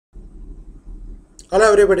Hello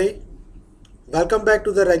everybody, welcome back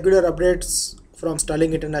to the regular updates from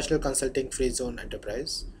Sterling International Consulting Free Zone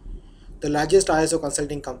Enterprise, the largest ISO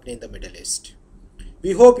consulting company in the Middle East.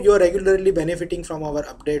 We hope you are regularly benefiting from our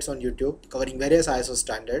updates on YouTube covering various ISO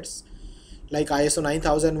standards like ISO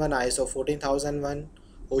 9001, ISO 14001,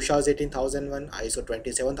 OSHA's 18001, ISO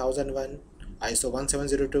 27001, ISO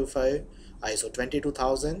 17025, ISO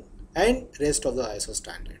 22000 and rest of the ISO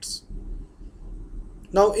standards.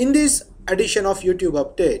 Now in this edition of YouTube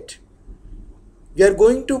update, we are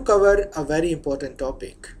going to cover a very important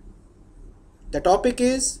topic. The topic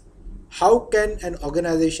is how can an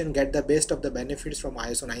organization get the best of the benefits from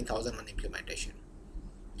ISO 9001 implementation.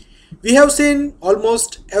 We have seen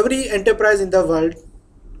almost every enterprise in the world,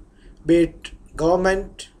 be it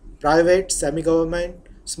government, private, semi-government,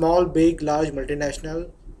 small, big, large,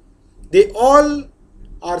 multinational, they all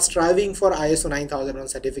are striving for ISO 9001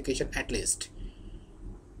 certification at least.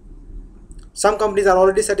 Some companies are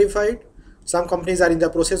already certified, some companies are in the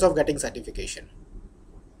process of getting certification.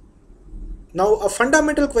 Now a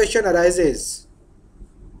fundamental question arises,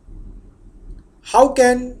 how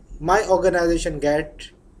can my organization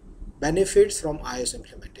get benefits from ISO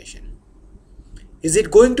implementation? Is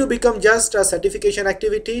it going to become just a certification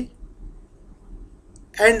activity?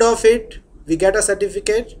 End of it, we get a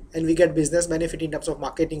certificate and we get business benefit in terms of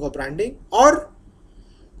marketing or branding? Or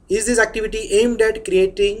is this activity aimed at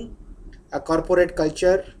creating a corporate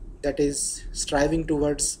culture that is striving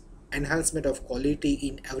towards enhancement of quality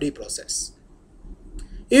in every process?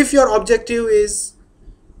 If your objective is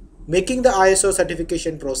making the ISO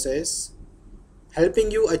certification process,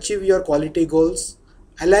 helping you achieve your quality goals,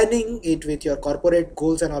 aligning it with your corporate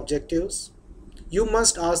goals and objectives, you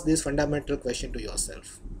must ask this fundamental question to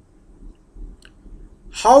yourself.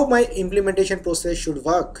 How my implementation process should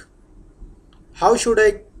work? How should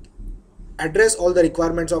I address all the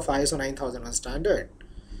requirements of ISO 9001 standard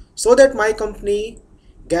so that my company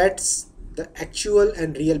gets the actual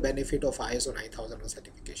and real benefit of ISO 9001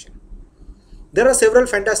 certification? There are several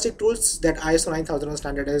fantastic tools that ISO 9001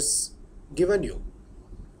 standard has given you.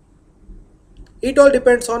 It all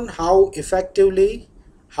depends on how effectively,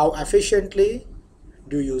 how efficiently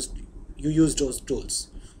you use those tools.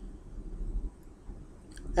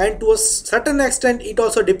 And to a certain extent, it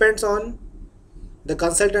also depends on the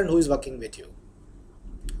consultant who is working with you.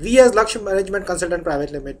 We as Lakshya Management Consultant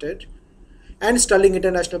Private Limited and Sterling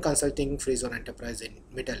International Consulting Free Zone Enterprise in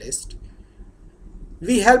Middle East,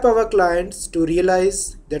 we help our clients to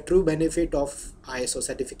realize the true benefit of ISO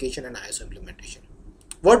certification and ISO implementation.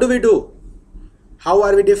 What do we do? How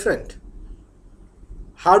are we different?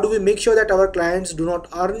 How do we make sure that our clients do not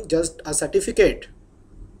earn just a certificate,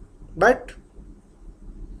 but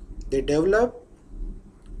they develop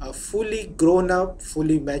a fully grown up,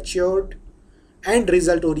 fully matured and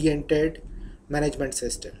result oriented management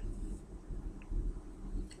system?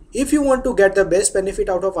 If you want to get the best benefit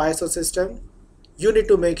out of ISO system, you need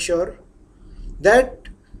to make sure that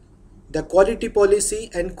the quality policy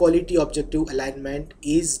and quality objective alignment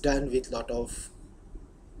is done with lot of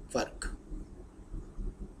work.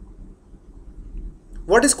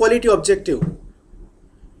 What is quality objective?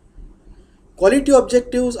 Quality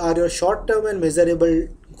objectives are your short-term and measurable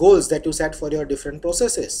goals that you set for your different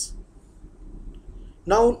processes.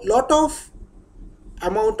 Now, lot of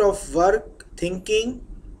amount of work, thinking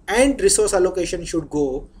and resource allocation should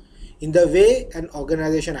go in the way an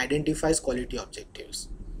organization identifies quality objectives,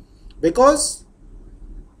 because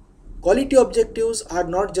quality objectives are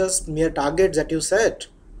not just mere targets that you set,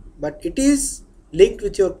 but it is linked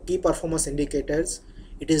with your key performance indicators,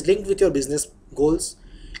 it is linked with your business goals,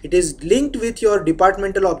 it is linked with your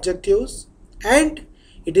departmental objectives, and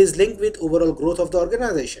it is linked with overall growth of the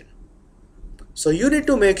organization. So you need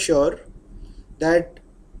to make sure that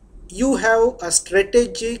you have a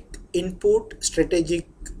strategic input, strategic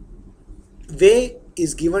way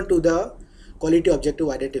is given to the quality objective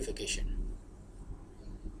identification.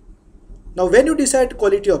 Now when you decide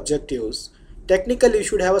quality objectives, technically you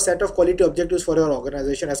should have a set of quality objectives for your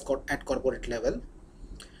organization at corporate level.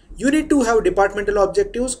 You need to have departmental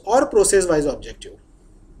objectives or process wise objective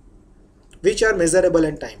which are measurable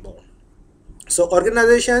and time bound. So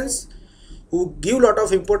organizations who give lot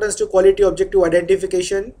of importance to quality objective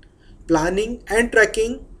identification, planning and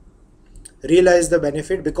tracking realize the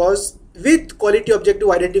benefit, because with quality objective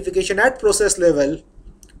identification at process level,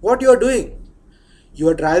 what you are doing? You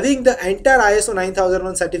are driving the entire ISO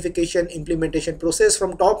 9001 certification implementation process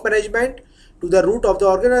from top management to the root of the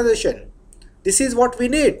organization. This is what we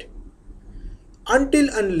need. Until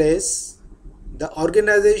unless the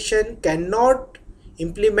organization cannot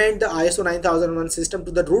implement the ISO 9001 system to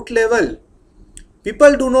the root level,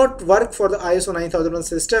 People do not work for the ISO 9001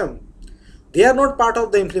 system. They are not part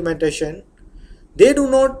of the implementation. They do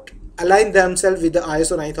not align themselves with the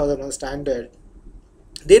ISO 9001 standard.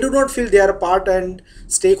 They do not feel they are a part and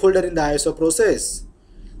stakeholder in the ISO process.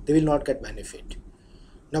 They will not get benefit.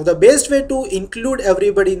 Now the best way to include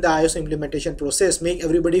everybody in the ISO implementation process, make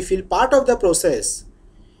everybody feel part of the process,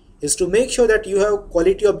 is to make sure that you have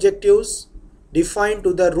quality objectives defined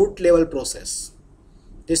to the root level process.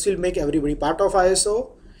 This will make everybody part of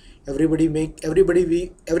ISO. Everybody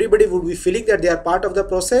would be feeling that they are part of the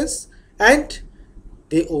process and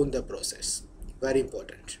they own the process. Very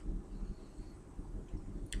important.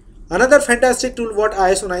 Another fantastic tool what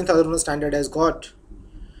ISO 9001 standard has got,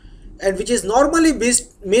 and which is normally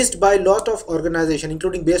missed by lot of organizations,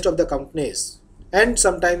 including based of the companies and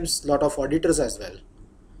sometimes lot of auditors as well,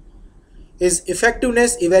 is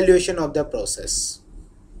effectiveness evaluation of the process.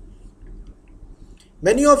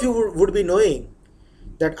 Many of you would be knowing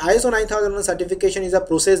that ISO 9001 certification is a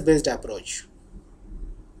process-based approach.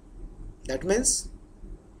 That means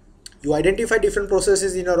you identify different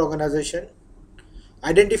processes in your organization,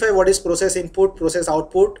 identify what is process input, process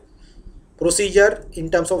output, procedure in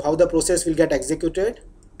terms of how the process will get executed,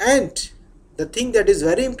 and the thing that is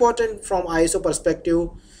very important from ISO perspective,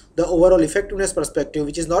 the overall effectiveness perspective,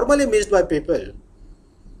 which is normally missed by people,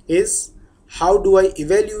 is how do I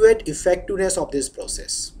evaluate effectiveness of this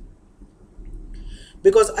process?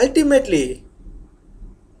 Because ultimately,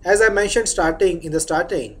 as I mentioned in the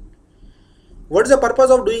starting, what is the purpose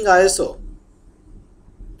of doing ISO?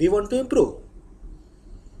 We want to improve.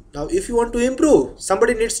 Now, if you want to improve,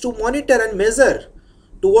 somebody needs to monitor and measure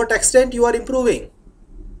to what extent you are improving.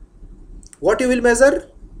 What you will measure?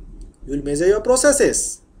 You will measure your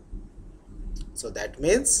processes. So that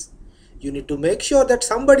means you need to make sure that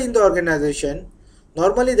somebody in the organization,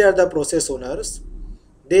 normally they are the process owners,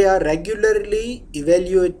 they are regularly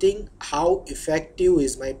evaluating how effective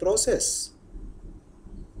is my process.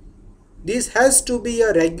 This has to be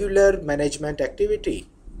a regular management activity.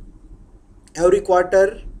 Every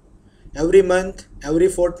quarter, every month, every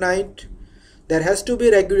fortnight, there has to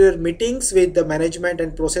be regular meetings with the management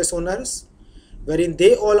and process owners wherein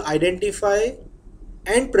they all identify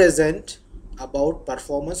and present about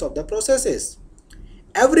performance of the processes.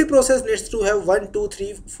 Every process needs to have 1, 2,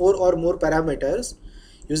 3, 4 or more parameters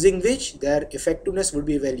using which their effectiveness will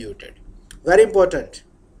be evaluated. Very important.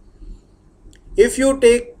 If you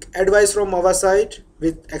take advice from our side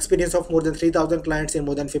with experience of more than 3,000 clients in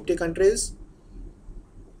more than 50 countries,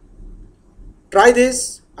 try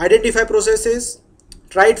this, identify processes,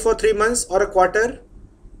 try it for 3 months or a quarter.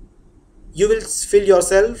 You will feel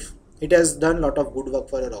yourself it has done a lot of good work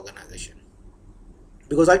for your organization.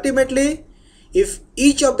 Because ultimately, if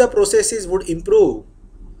each of the processes would improve,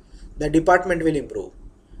 the department will improve.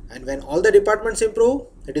 And when all the departments improve,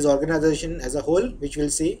 it is organization as a whole which will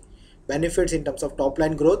see benefits in terms of top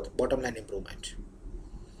line growth, bottom line improvement.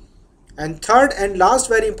 And third and last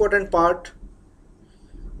very important part,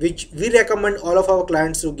 which we recommend all of our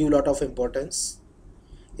clients to give a lot of importance,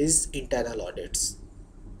 is internal audits.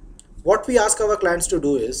 What we ask our clients to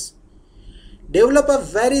do is develop a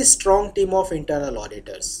very strong team of internal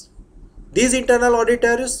auditors. These internal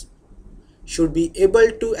auditors should be able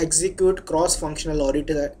to execute cross-functional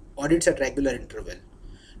audits at regular interval.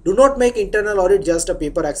 Do not make internal audit just a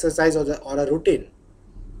paper exercise or a routine.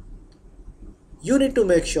 You need to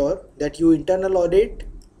make sure that you internal audit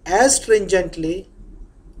as stringently,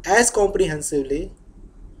 as comprehensively,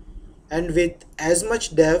 and with as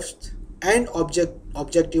much depth and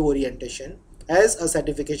objective orientation as a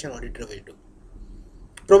certification auditor will do.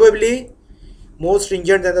 Probably more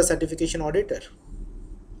stringent than the certification auditor,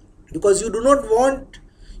 because you do not want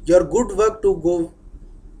your good work to go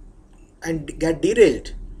and get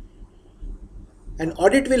derailed. An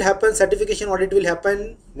audit will happen, certification audit will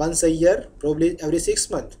happen once a year, probably every 6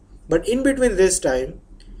 months. But in between this time,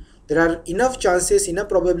 there are enough chances, enough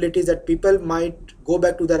probabilities that people might go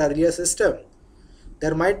back to their earlier system.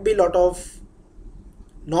 There might be a lot of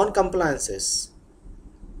non-compliances.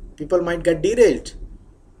 People might get derailed.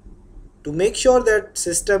 To make sure that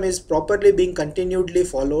system is properly being continually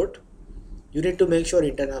followed, you need to make sure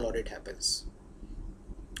internal audit happens.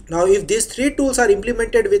 Now, if these 3 tools are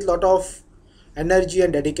implemented with lot of energy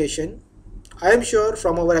and dedication, I am sure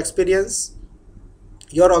from our experience,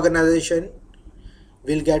 your organization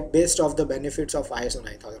will get best of the benefits of ISO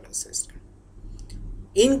 9001 system.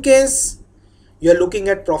 In case you are looking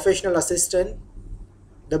at professional assistant,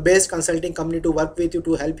 the best consulting company to work with you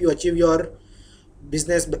to help you achieve your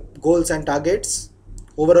business goals and targets,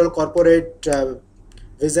 overall corporate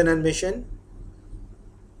vision and mission,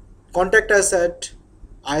 contact us at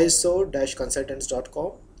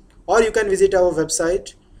iso-consultants.com, or you can visit our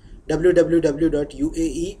website www.uaeiso.com.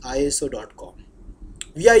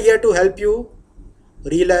 We are here to help you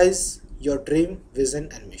realize your dream, vision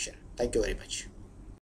and mission. Thank you very much.